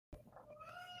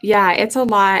Yeah, it's a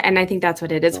lot. And I think that's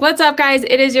what it is. What's up, guys?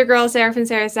 It is your girl, Sarah from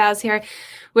Sarah Styles here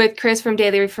with Chris from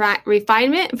Daily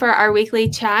Refinement for our weekly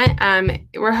chat.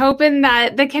 We're hoping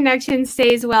that the connection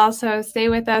stays well, so stay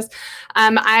with us.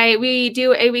 We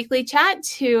do a weekly chat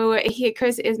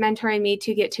Chris is mentoring me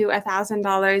to get to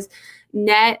 $1,000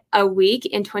 net a week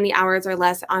in 20 hours or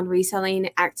less on reselling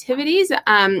activities.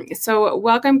 So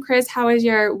welcome, Chris. How has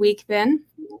your week been?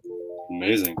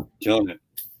 Amazing. Killing it.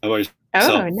 How about yourself?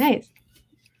 Oh, nice.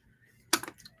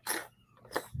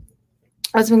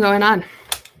 What's been going on?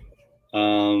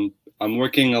 I'm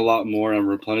working a lot more on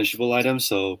replenishable items.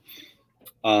 So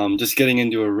just getting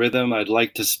into a rhythm. I'd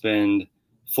like to spend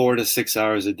 4 to 6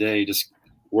 hours a day just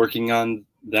working on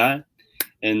that.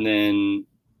 And then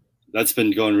that's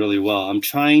been going really well. I'm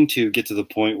trying to get to the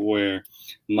point where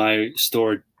my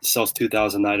store sells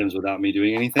 2,000 items without me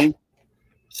doing anything.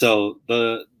 So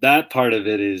that part of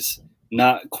it is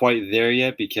not quite there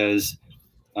yet because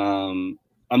I'm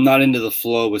not into the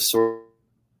flow with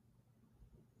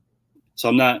so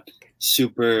I'm not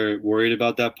super worried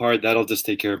about that part. That'll just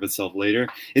take care of itself later.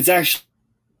 It's actually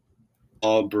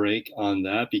all break on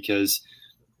that because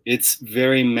it's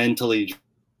very mentally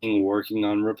working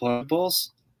on replenishable.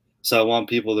 So I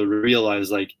want people to realize,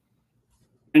 like,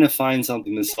 trying to find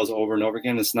something that sells over and over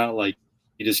again. It's not like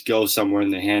you just go somewhere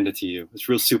and they hand it to you. It's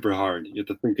real super hard. You have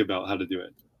to think about how to do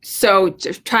it. So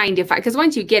just trying to find, because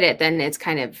once you get it, then it's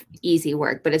kind of easy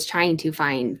work, but it's trying to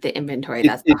find the inventory.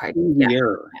 That's the hard part.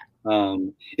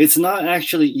 It's not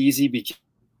actually easy because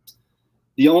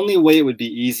the only way it would be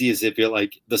easy is if you're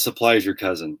like the supplier's your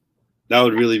cousin. That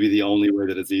would really be the only way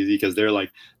that it's easy because they're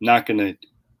like not going to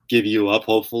give you up.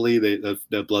 Hopefully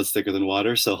their blood's thicker than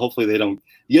water. So hopefully they don't,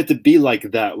 you have to be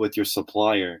like that with your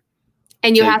supplier.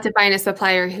 And you have to find a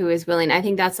supplier who is willing. I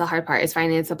think that's the hard part is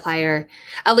finding a supplier,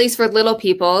 at least for little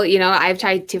people. You know, I've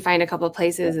tried to find a couple of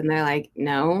places and they're like,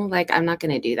 no, like, I'm not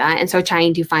going to do that. And so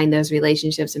trying to find those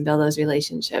relationships and build those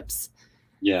relationships.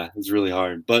 Yeah, it's really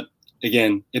hard. But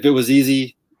again, if it was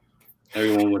easy,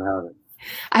 everyone would have it.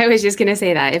 I was just going to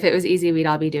say that if it was easy, we'd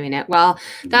all be doing it. Well,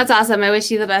 that's awesome. I wish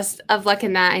you the best of luck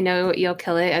in that. I know you'll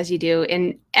kill it as you do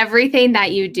in everything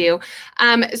that you do.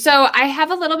 So I have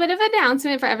a little bit of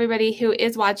announcement for everybody who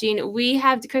is watching.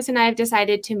 Chris and I have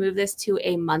decided to move this to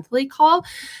a monthly call.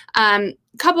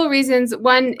 Couple reasons.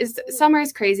 One is summer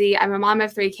is crazy. I'm a mom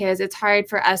of 3 kids. It's hard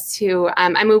for us to,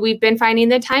 we've been finding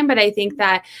the time, but I think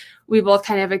that we both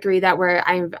kind of agree that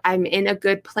I'm in a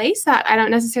good place, that I don't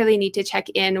necessarily need to check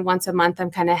in once a month. I'm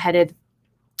kind of headed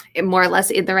more or less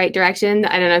in the right direction.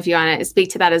 I don't know if you want to speak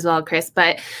to that as well, Chris,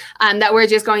 but that we're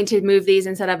just going to move these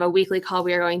instead of a weekly call.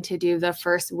 We are going to do the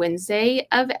first Wednesday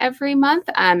of every month,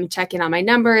 check in on my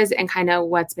numbers and kind of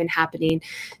what's been happening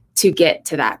to get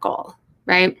to that goal,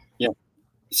 right? Yeah.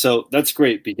 So that's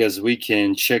great because we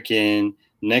can check in.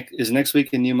 Is next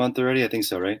week a new month already? I think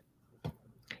so, right?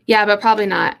 Yeah, but probably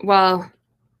not. Well,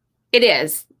 it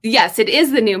is. Yes, it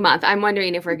is the new month. I'm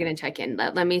wondering if we're going to check in.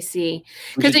 Let me see.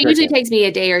 Because it usually takes me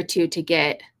a day or two to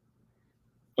get.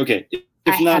 Okay.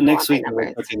 If not next week,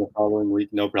 the following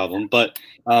week, no problem. But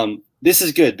this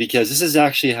is good because this is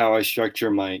actually how I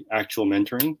structure my actual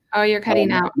mentoring. Oh, you're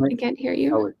cutting out. I can't hear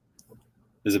you. Oh,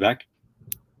 is it back?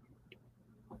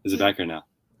 Is it back or now?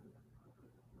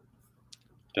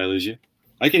 Did I lose you?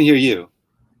 I can hear you.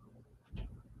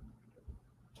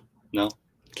 No.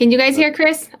 Can you guys hear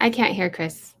Chris? I can't hear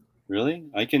Chris. Really?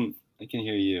 I can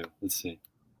hear you. Let's see.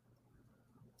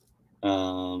 I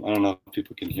don't know if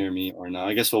people can hear me or not.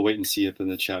 I guess we'll wait and see if in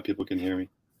the chat people can hear me.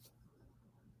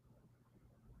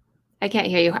 I can't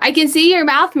hear you. I can see your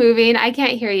mouth moving. I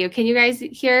can't hear you. Can you guys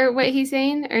hear what he's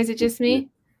saying, or is it just me?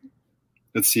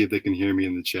 Let's see if they can hear me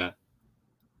in the chat.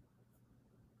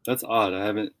 That's odd.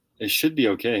 It should be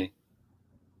okay.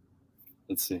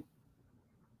 Let's see.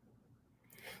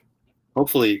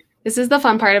 Hopefully. This is the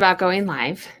fun part about going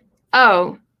live.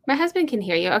 Oh, my husband can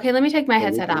hear you. Okay, let me take my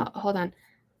headset out. Hold on.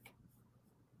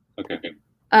 Okay.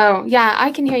 Oh, yeah,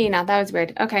 I can hear you now. That was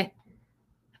weird. Okay.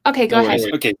 Okay, go ahead.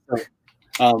 Okay.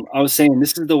 I was saying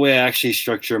this is the way I actually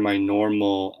structure my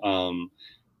normal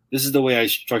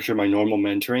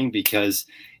mentoring because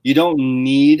you don't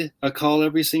need a call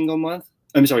every single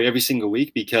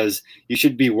week because you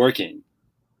should be working.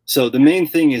 So the main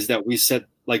thing is that we set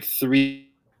like 3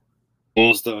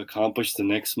 goals to accomplish the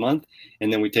next month,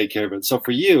 and then we take care of it. So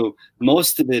for you,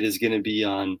 most of it is going to be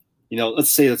on,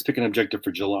 let's pick an objective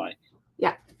for July.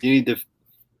 Yeah. You need to,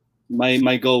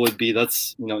 my goal would be,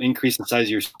 let's, increase the size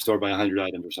of your store by 100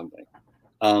 items or something.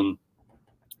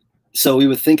 So we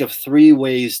would think of 3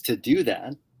 ways to do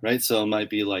that, right? So it might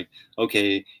be like,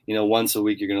 okay, once a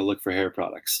week, you're going to look for hair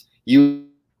products. You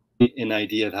an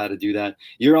idea of how to do that.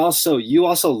 You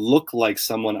also look like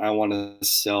someone I want to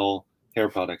sell hair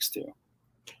products to.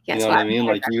 Yes, You know well, what I mean?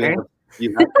 Like you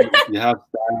have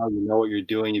style, you know what you're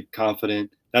doing, you're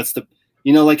confident. That's the,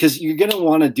 like, because you're gonna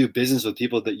want to do business with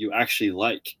people that you actually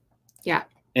like. Yeah.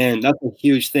 And that's a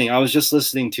huge thing. I was just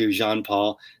listening to Jean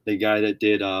Paul, the guy that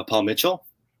did Paul Mitchell,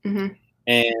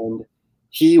 and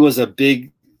he was a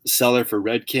big seller for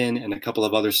Redken and a couple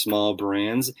of other small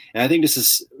brands. And I think this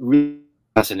is really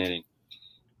fascinating.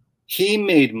 He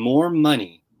made more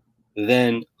money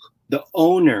than the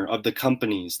owner of the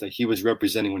companies that he was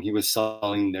representing when he was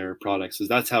selling their products. So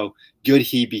that's how good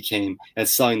he became at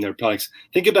selling their products.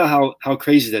 Think about how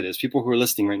crazy that is. People who are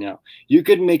listening right now, you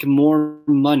could make more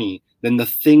money than the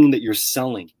thing that you're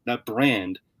selling. That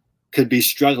brand could be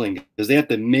struggling because they have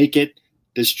to make it,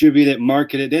 distribute it,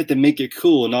 market it. They have to make it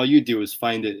cool. And all you do is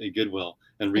find it at Goodwill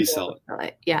and resell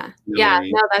it. Yeah. You know what I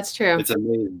mean? No, that's true. It's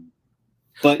amazing.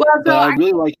 But, well, but I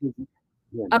really like his,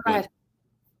 go ahead.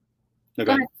 No,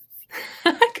 go ahead.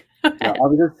 No, I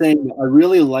was just saying, I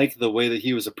really like the way that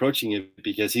he was approaching it,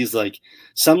 because he's like,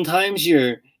 sometimes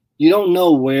you don't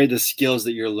know where the skills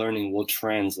that you're learning will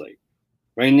translate.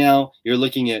 Right now, you're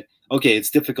looking at, okay, it's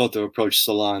difficult to approach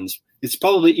salons. It's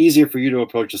probably easier for you to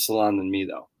approach a salon than me,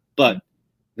 though. But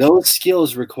those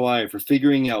skills required for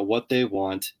figuring out what they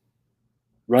want,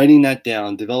 writing that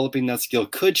down, developing that skill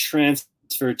could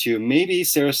transfer to maybe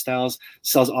Sarah Styles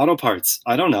sells auto parts.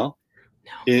 I don't know.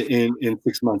 In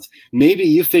 6 months, maybe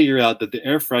you figure out that the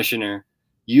air freshener,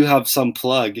 you have some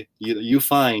plug you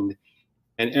find,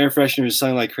 and air freshener is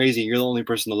selling like crazy. You're the only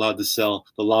person allowed to sell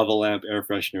the lava lamp air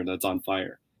freshener that's on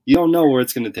fire. You don't know where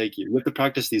it's going to take you. You have to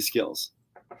practice these skills.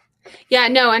 Yeah,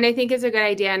 no, and I think it's a good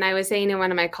idea. And I was saying in one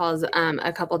of my calls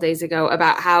a couple of days ago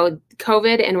about how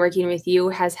COVID and working with you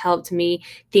has helped me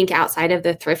think outside of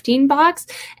the thrifting box.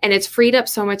 And it's freed up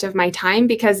so much of my time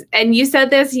because, and you said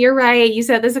this, you're right. You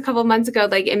said this a couple of months ago,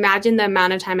 like imagine the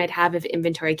amount of time I'd have if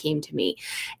inventory came to me.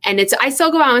 And I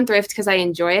still go out and thrift because I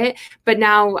enjoy it, but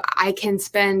now I can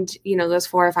spend, those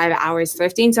 4 or 5 hours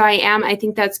thrifting. So I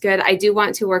think that's good. I do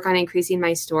want to work on increasing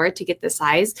my store to get the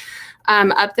size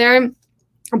up there.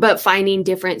 But finding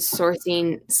different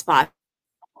sourcing spots,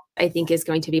 I think, is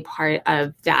going to be part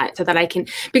of that, so that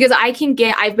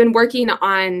I've been working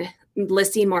on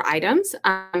listing more items,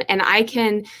 and I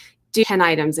can do 10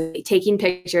 items, taking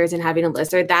pictures and having a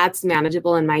lister. That's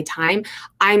manageable in my time.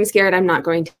 I'm scared I'm not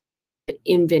going to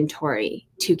inventory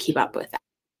to keep up with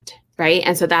that, right?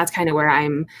 And so that's kind of where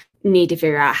need to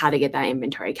figure out how to get that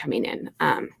inventory coming in.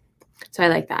 So I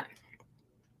like that.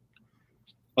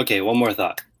 Okay, one more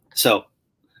thought. So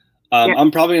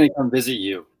I'm probably going to come visit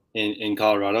you in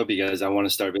Colorado because I want to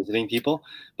start visiting people.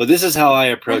 But this is how I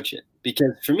approach it.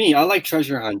 Because for me, I like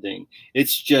treasure hunting.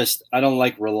 It's just I don't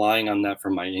like relying on that for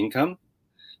my income.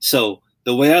 So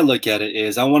the way I look at it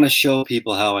is I want to show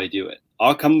people how I do it.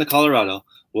 I'll come to Colorado.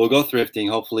 We'll go thrifting,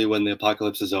 hopefully when the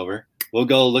apocalypse is over. We'll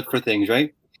go look for things,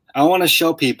 right? I want to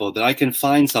show people that I can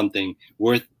find something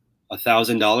worth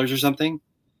 $1,000 or something,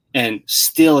 and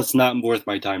still it's not worth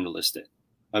my time to list it.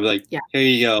 I'd be like, Here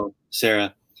you go,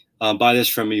 Sarah. Buy this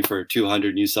from me for $200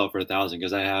 and you sell for $1,000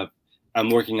 because I'm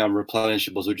working on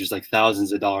replenishables, which is like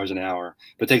thousands of dollars an hour,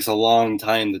 but it takes a long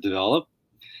time to develop.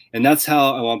 And that's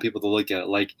how I want people to look at it.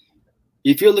 Like,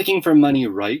 if you're looking for money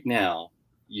right now,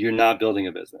 you're not building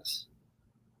a business.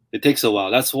 It takes a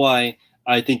while. That's why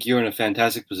I think you're in a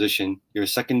fantastic position. You're a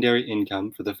secondary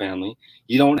income for the family.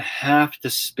 You don't have to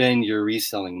spend your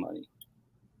reselling money.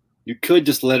 You could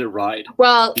just let it ride.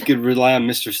 Well, you could rely on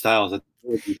Mr. Styles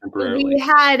temporarily. We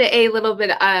had a little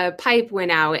bit of pipe went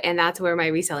out, and that's where my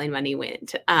reselling money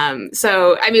went.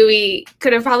 So, I mean, we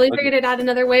could have probably figured it out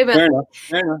another way, but Fair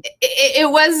enough.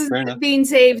 It was being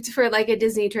saved for like a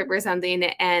Disney trip or something.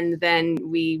 And then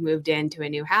we moved into a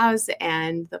new house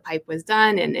and the pipe was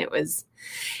done. And it was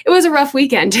a rough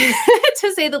weekend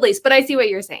to say the least, but I see what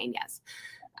you're saying. Yes.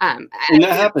 And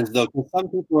that happens though, because some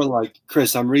people are like,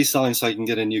 Chris, I'm reselling so I can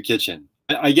get a new kitchen.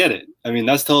 I get it. I mean,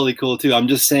 that's totally cool too. I'm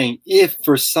just saying, if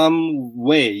for some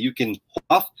way you can hold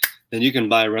off, then you can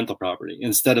buy a rental property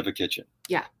instead of a kitchen.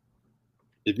 Yeah.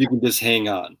 If you can just hang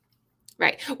on.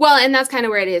 Right. Well, and that's kind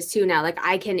of where it is too now. Like,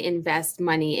 I can invest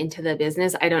money into the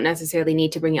business. I don't necessarily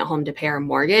need to bring it home to pay our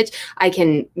mortgage. I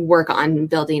can work on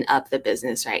building up the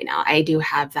business right now. I do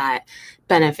have that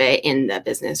benefit in the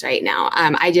business right now.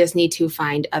 I just need to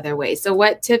find other ways. So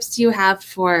what tips do you have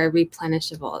for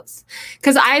replenishables?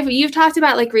 Because you've talked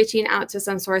about like reaching out to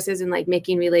some sources and like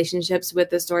making relationships with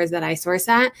the stores that I source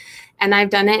at. And I've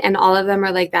done it. And all of them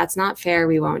are like, that's not fair.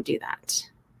 We won't do that.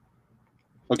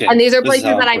 Okay. And these are places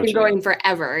that I've been going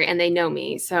forever and they know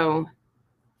me. So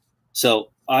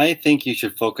I think you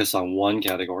should focus on one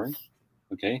category.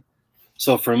 Okay.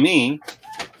 So for me,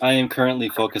 I am currently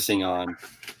focusing on,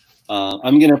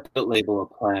 I'm going to label a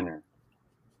planner.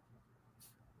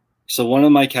 So one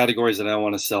of my categories that I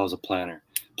want to sell is a planner.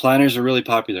 Planners are really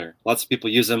popular. Lots of people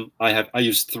use them. I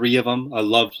use 3 of them. I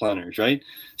love planners, right?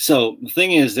 So the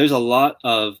thing is, there's a lot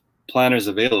of planners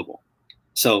available.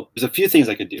 So there's a few things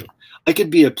I could do. I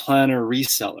could be a planner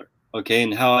reseller, okay?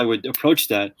 And how I would approach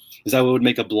that is I would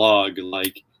make a blog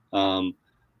like,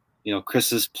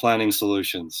 Chris's Planning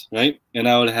Solutions, right? And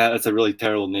I would have, that's a really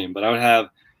terrible name, but I would have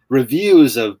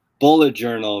reviews of bullet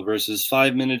journal versus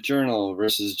 5-minute journal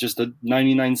versus just a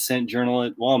 99-cent journal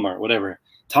at Walmart, whatever.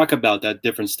 Talk about that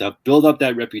different stuff, build up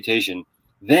that reputation.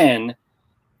 Then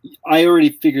I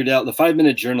already figured out the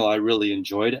 5-minute journal I really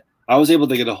enjoyed. I was able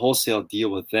to get a wholesale deal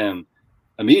with them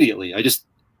immediately. I just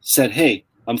said, hey,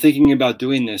 I'm thinking about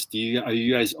doing this. Are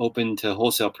you guys open to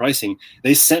wholesale pricing?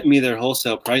 They sent me their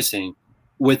wholesale pricing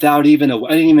without even I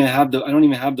don't even have the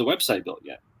website built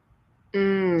yet.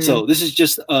 So this is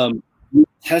just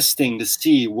testing to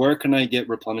see where can I get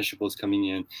replenishables coming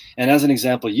in. And as an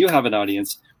example, you have an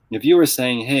audience. If you were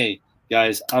saying, hey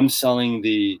guys, I'm selling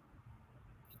use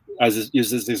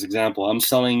this example, I'm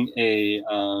selling a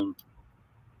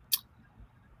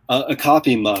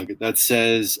coffee mug that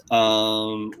says,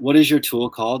 what is your tool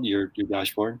called? Your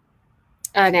dashboard?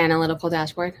 An analytical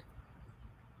dashboard.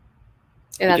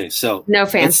 Okay, so no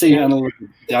fancy. Let's say your analytical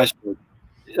dashboard.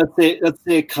 Let's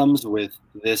say it comes with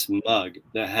this mug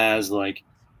that has like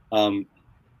a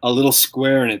little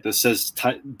square in it that says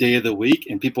day of the week,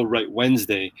 and people write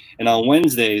Wednesday. And on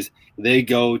Wednesdays, they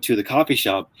go to the coffee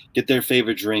shop, get their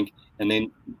favorite drink, and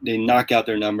they knock out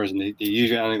their numbers, and they use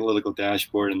your analytical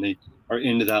dashboard, and they are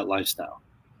into that lifestyle,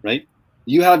 right?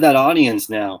 You have that audience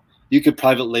now. You could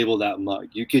private label that mug.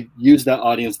 You could use that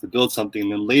audience to build something,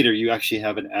 and then later you actually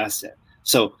have an asset.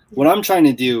 So what I'm trying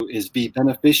to do is be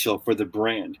beneficial for the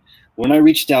brand. When I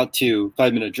reached out to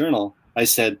 5-Minute Journal, I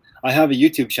said, I have a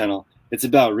YouTube channel. It's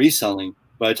about reselling,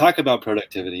 but I talk about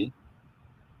productivity.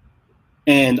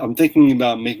 And I'm thinking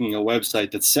about making a website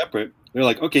that's separate. They're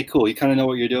like, okay, cool. You kind of know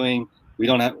what you're doing. We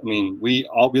don't have,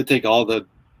 we'll take all the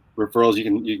referrals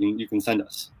you can send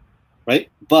us, right?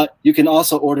 But you can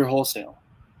also order wholesale.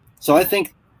 So I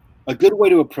think a good way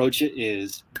to approach it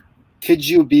is, could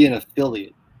you be an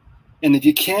affiliate? And if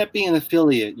you can't be an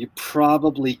affiliate, you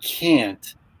probably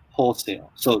can't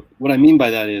wholesale. So what I mean by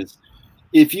that is,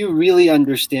 if you really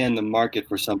understand the market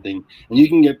for something and you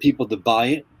can get people to buy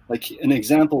it, like an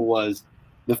example was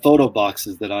the photo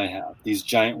boxes that I have, these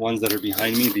giant ones that are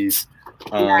behind me, these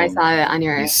I saw it on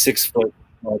your 6-foot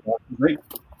boxes, right?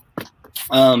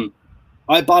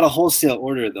 I bought a wholesale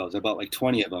order of those. I bought like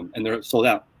 20 of them and they're sold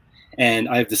out. And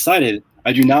I've decided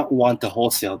I do not want to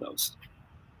wholesale those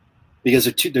because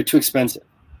they're too expensive.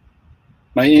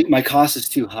 My cost is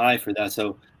too high for that.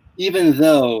 So even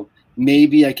though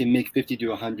maybe I can make $50 to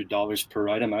 $100 per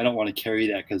item, I don't want to carry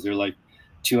that because they're like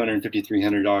 $250,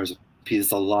 $300 a piece.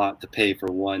 It's a lot to pay for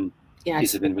one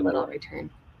piece of inventory. Little return.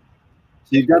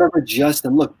 So you've got to adjust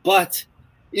and look. But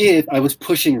if I was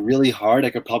pushing really hard, I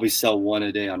could probably sell one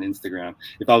a day on Instagram.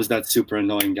 If I was that super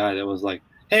annoying guy that was like,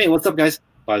 hey, what's up, guys?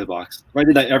 Buy the box. If I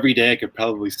did that every day, I could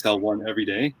probably sell one every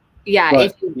day. Yeah.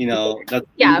 But,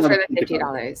 that's for the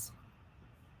 $50.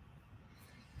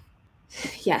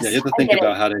 Yes. Yeah, you have to think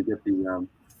about how to get the.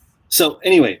 So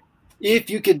anyway, if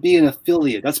you could be an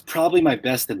affiliate, that's probably my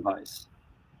best advice.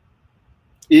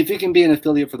 If you can be an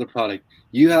affiliate for the product,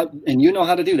 you know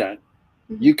how to do that.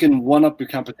 Mm-hmm. You can one up your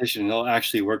competition, and they'll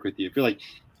actually work with you. If you're like,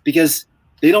 because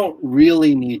they don't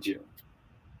really need you.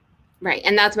 Right,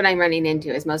 and that's what I'm running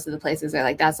into. Is most of the places are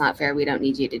like, that's not fair. We don't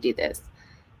need you to do this.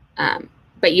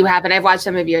 But you have, and I've watched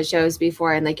some of your shows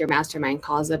before, and like your mastermind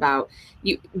calls about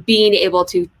you being able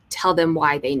to tell them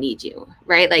why they need you,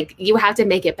 right? Like you have to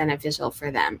make it beneficial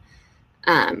for them.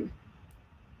 Are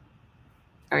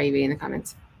you reading the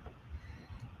comments?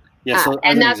 Yeah. So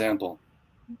as an example.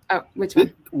 Oh, which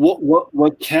one?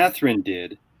 What Catherine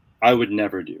did, I would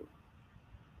never do.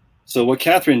 So what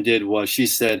Catherine did was she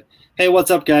said, hey,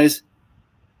 what's up, guys?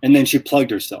 And then she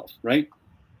plugged herself, right?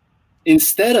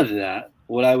 Instead of that,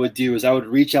 what I would do is I would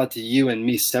reach out to you and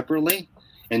me separately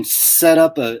and set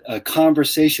up a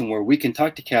conversation where we can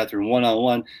talk to Catherine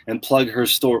one-on-one and plug her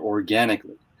store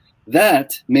organically.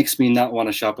 That makes me not want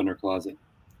to shop in her closet.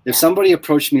 If somebody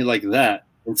approached me like that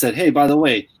and said, hey, by the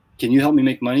way, can you help me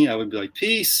make money? I would be like,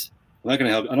 peace. I'm not going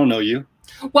to help. I don't know you.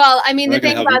 Well, I mean, the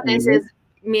thing about this is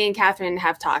me and Catherine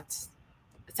have talked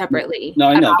separately. No,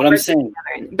 I know, but I'm saying.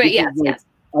 But yes.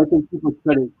 I think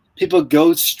people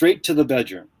go straight to the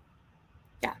bedroom.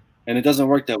 Yeah. And it doesn't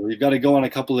work that way. You've got to go on a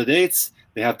couple of dates.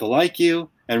 They have to like you.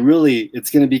 And really,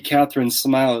 it's going to be Catherine's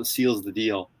smile that seals the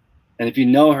deal. And if you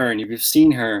know her and if you've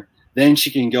seen her, then she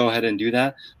can go ahead and do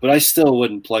that. But I still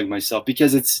wouldn't plug myself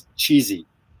because it's cheesy.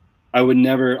 I would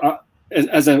never,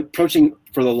 as I'm approaching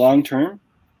for the long term,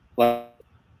 like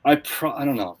I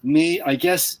don't know. I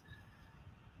guess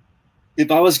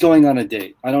if I was going on a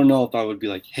date, I don't know if I would be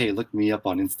like, hey, look me up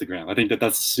on Instagram. I think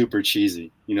that's super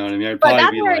cheesy. You know what I mean? But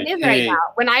that's where it is right now.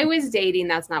 When I was dating,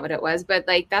 that's not what it was. But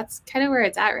like, that's kind of where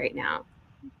it's at right now.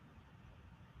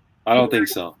 I don't think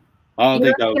so. I don't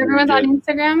think that would everyone's on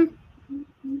Instagram.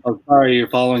 Oh, sorry, your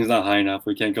following is not high enough.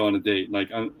 We can't go on a date. Like,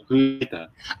 who did that?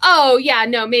 Oh, yeah,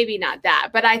 no, maybe not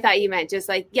that. But I thought you meant just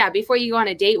like, yeah, before you go on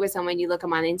a date with someone, you look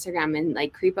them on Instagram and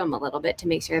like creep them a little bit to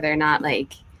make sure they're not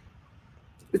like.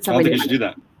 I don't think you should do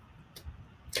that.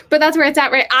 But that's where it's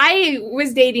at, right? I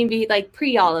was dating like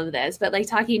pre all of this, but like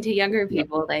talking to younger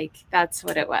people, like that's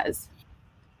what it was.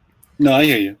 No, I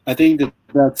hear you. I think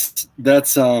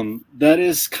that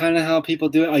is kind of how people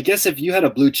do it. I guess if you had a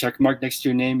blue check mark next to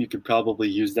your name, you could probably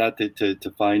use that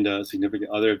to find a significant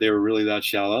other if they were really that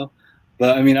shallow.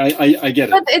 But I mean, I get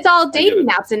it. But it's all dating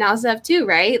apps and now stuff too,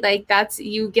 right? Like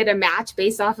you get a match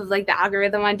based off of like the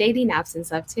algorithm on dating apps and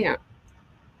stuff too.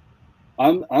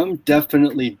 I'm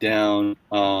definitely down.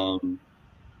 I'm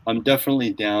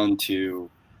definitely down to.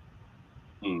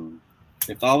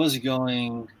 If I was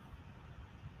going.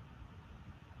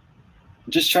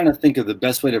 I'm just trying to think of the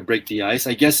best way to break the ice.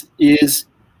 I guess is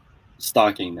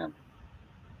stalking them.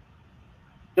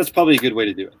 That's probably a good way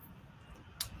to do it.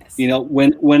 Yes. You know,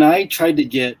 when I tried to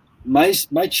get my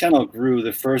channel grew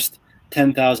the first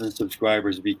 10,000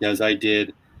 subscribers because I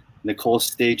did Nicole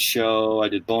State show, I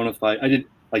did Bonafide, I did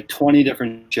like 20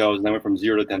 different shows, and I went from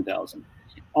 0 to 10,000.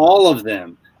 All of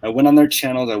them, I went on their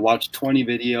channels, I watched 20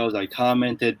 videos, I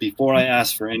commented before I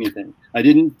asked for anything. I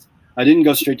didn't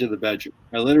go straight to the bedroom.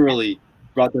 I literally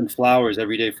brought them flowers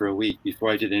every day for a week before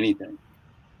I did anything.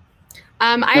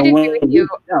 I'd agree with you.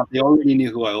 They already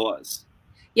knew who I was.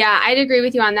 Yeah, I'd agree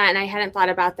with you on that. And I hadn't thought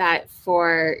about that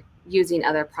for using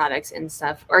other products and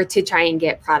stuff, or to try and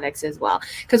get products as well.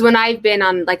 Because when I've been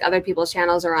on like other people's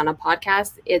channels or on a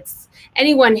podcast, it's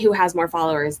anyone who has more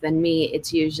followers than me.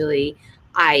 It's usually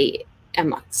I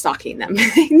am stalking them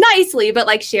nicely, but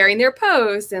like sharing their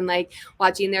posts and like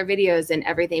watching their videos and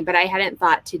everything. But I hadn't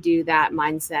thought to do that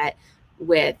mindset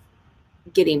with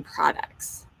getting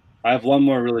products. I have one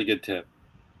more really good tip.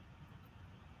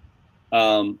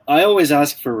 I always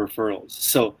ask for referrals.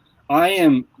 So I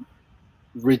am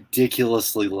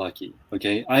ridiculously lucky.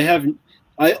 Okay.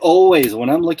 I always, when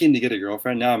I'm looking to get a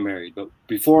girlfriend, now I'm married, but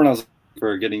before when I was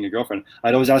for getting a girlfriend,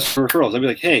 I'd always ask for referrals. I'd be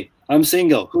like, hey, I'm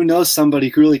single. Who knows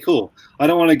somebody really cool? I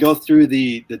don't want to go through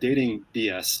the dating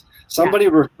BS. Somebody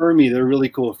refer me their really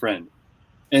cool friend.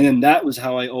 And then that was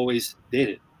how I always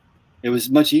dated. It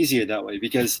was much easier that way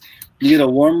because you get a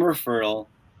warm referral,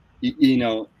 you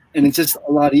know, and it's just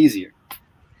a lot easier.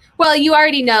 Well, you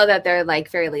already know that they're like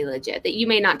fairly legit, that you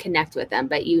may not connect with them,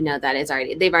 but you know that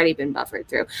they've already been buffered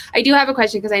through. I do have a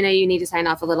question because I know you need to sign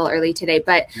off a little early today,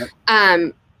 but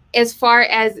as far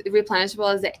as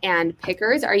replenishables and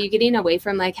pickers, are you getting away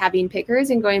from like having pickers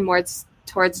and going more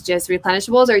towards just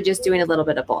replenishables, or just doing a little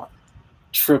bit of both?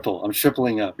 I'm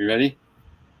tripling up. You ready?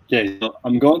 Okay, so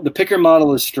the picker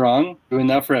model is strong, doing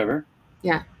that forever.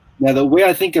 Yeah. Now, the way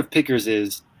I think of pickers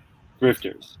is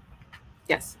thrifters.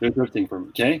 Yes. They're thrifting for me,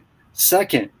 okay?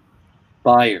 Second,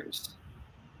 buyers.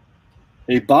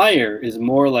 A buyer is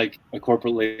more like a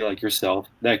corporate lady like yourself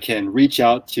that can reach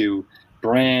out to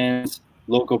brands,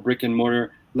 local brick and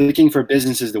mortar, looking for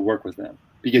businesses to work with them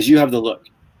because you have the look.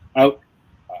 I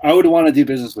would want to do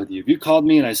business with you. If you called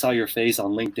me and I saw your face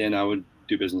on LinkedIn, I would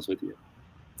do business with you.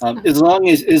 As long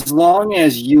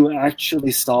as you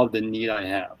actually solve the need I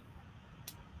have.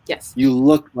 Yes. You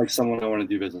look like someone I want to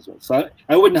do business with. So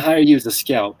I wouldn't hire you as a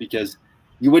scout because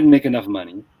you wouldn't make enough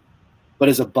money. But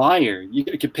as a buyer,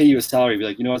 I could pay you a salary. Be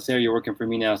like, you know what, Sarah, you're working for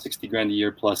me now, 60 grand a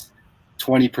year plus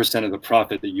 20% of the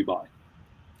profit that you buy.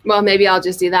 Well, maybe I'll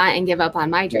just do that and give up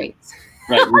on my drinks.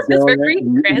 Right.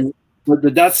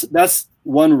 But that's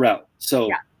one route. So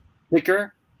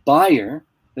picker, buyer,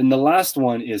 then the last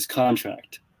one is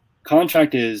contract.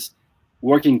 Contract is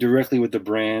working directly with the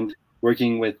brand,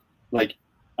 working with like,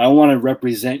 I want to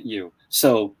represent you.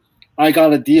 So I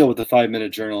got a deal with the 5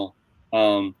 Minute Journal,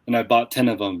 and I bought 10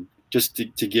 of them just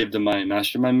to give to my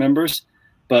mastermind members.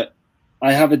 But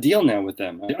I have a deal now with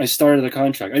them. I started a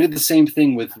contract. I did the same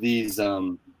thing with these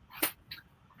the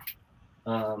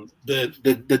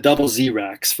double Z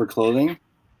racks for clothing.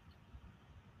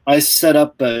 I set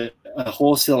up a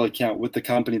wholesale account with the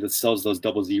company that sells those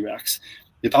double Z racks.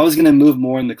 If I was going to move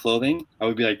more in the clothing, I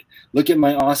would be like, look at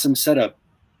my awesome setup.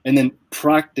 and then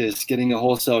practice getting a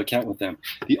wholesale account with them.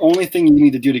 The only thing you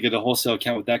need to do to get a wholesale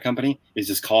account with that company is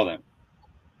just call them.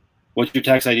 What's your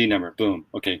tax ID number? Boom.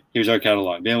 Okay, here's our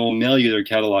catalog. Then we'll mail you their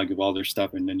catalog of all their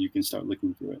stuff, and then you can start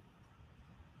looking through it.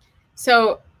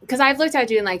 So, because I've looked at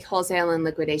doing like wholesale and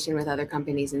liquidation with other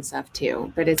companies and stuff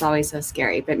too, but it's always so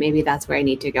scary. But maybe that's where I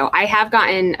need to go. I have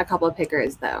gotten a couple of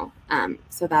pickers though,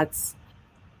 so that's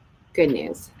good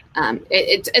news.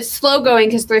 It's slow going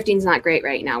because thrifting's not great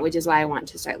right now, which is why I want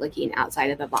to start looking outside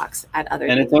of the box at other.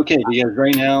 And it's okay because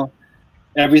right now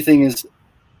everything is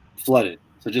flooded.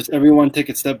 So just everyone take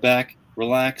a step back,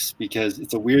 relax, because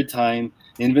it's a weird time.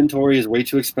 Inventory is way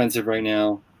too expensive right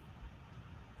now.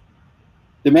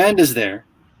 Demand is there,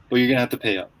 but you're gonna have to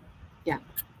pay up.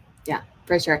 Yeah,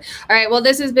 for sure. All right, well,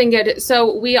 this has been good.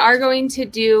 So we are going to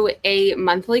do a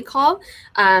monthly call.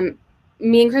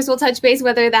 Me and Chris will touch base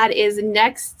whether that is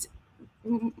next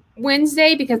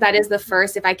Wednesday, because that is the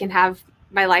first, if I can have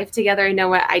my life together and know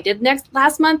what I did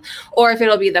last month, or if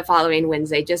it'll be the following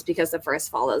Wednesday, just because the first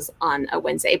follows on a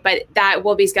Wednesday. But that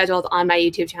will be scheduled on my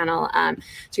YouTube channel.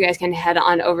 So you guys can head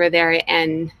on over there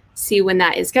and see when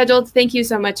that is scheduled. Thank you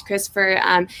so much, Chris, for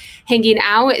hanging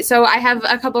out. So I have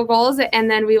a couple goals, and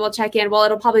then we will check in. Well,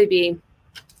 it'll probably be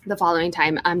the following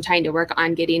time. I'm trying to work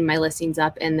on getting my listings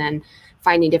up and then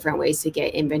finding different ways to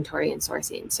get inventory and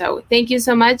sourcing. So thank you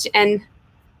so much. And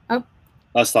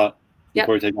last thought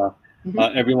before Yep. we take off.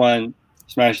 Everyone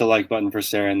smash the like button for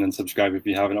Sarah and then subscribe if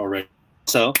you haven't already.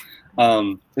 So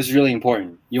this is really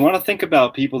important. You want to think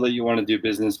about people that you want to do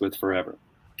business with forever.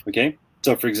 Okay.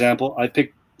 So for example, I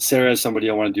picked Sarah as somebody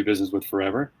I want to do business with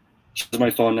forever. She has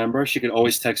my phone number. She could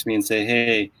always text me and say,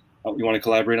 hey, you want to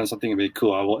collaborate on something? It'd be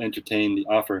cool. I will entertain the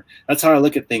offer. That's how I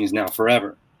look at things now,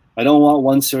 forever. I don't want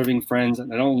one serving friends. I'm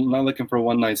not looking for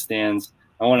one night stands.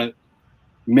 I want to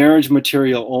marriage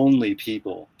material only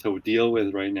people to deal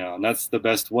with right now. And that's the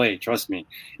best way. Trust me.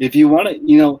 If you want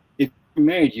to, if you're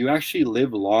married, you actually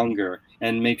live longer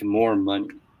and make more money.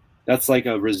 That's like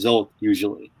a result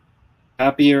usually.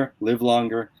 Happier, live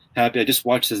longer, happy. I just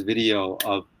watched this video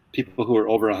of people who are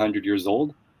over 100 years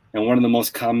old. And one of the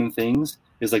most common things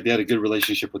is like they had a good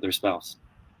relationship with their spouse.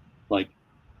 Like,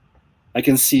 I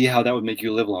can see how that would make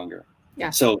you live longer.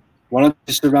 Yeah. So why don't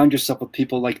you surround yourself with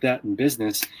people like that in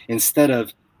business instead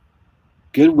of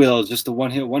Goodwill is just a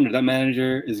one-hit wonder. That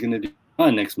manager is going to be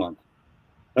on next month.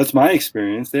 That's my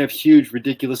experience. They have huge,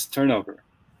 ridiculous turnover.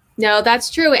 No,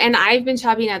 that's true. And I've been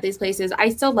shopping at these places. I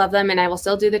still love them, and I will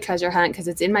still do the treasure hunt because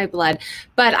it's in my blood.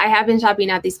 But I have been shopping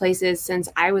at these places since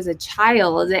I was a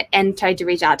child and tried to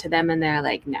reach out to them, and they're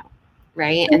like, no.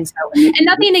 Right. And so, and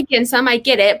nothing against them. I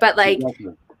get it. But like,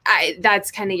 Exactly.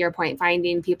 that's kind of your point,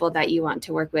 finding people that you want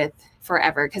to work with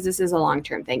forever, because this is a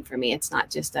long-term thing for me. It's not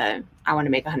just I want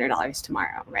to make $100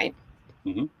 tomorrow, right?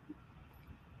 Mm-hmm.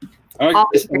 All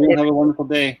right, everyone have a wonderful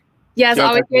day. Yes,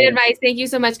 always great advice. Thank you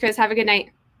so much, Chris. Have a good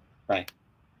night. Bye.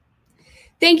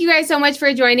 Thank you guys so much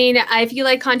for joining. If you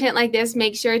like content like this,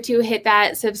 make sure to hit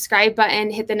that subscribe button,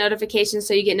 hit the notifications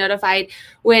so you get notified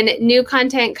when new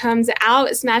content comes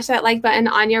out. Smash that like button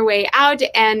on your way out,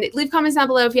 and leave comments down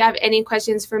below if you have any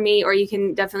questions for me, or you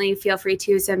can definitely feel free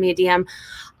to send me a DM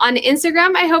on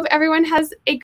Instagram. I hope everyone has a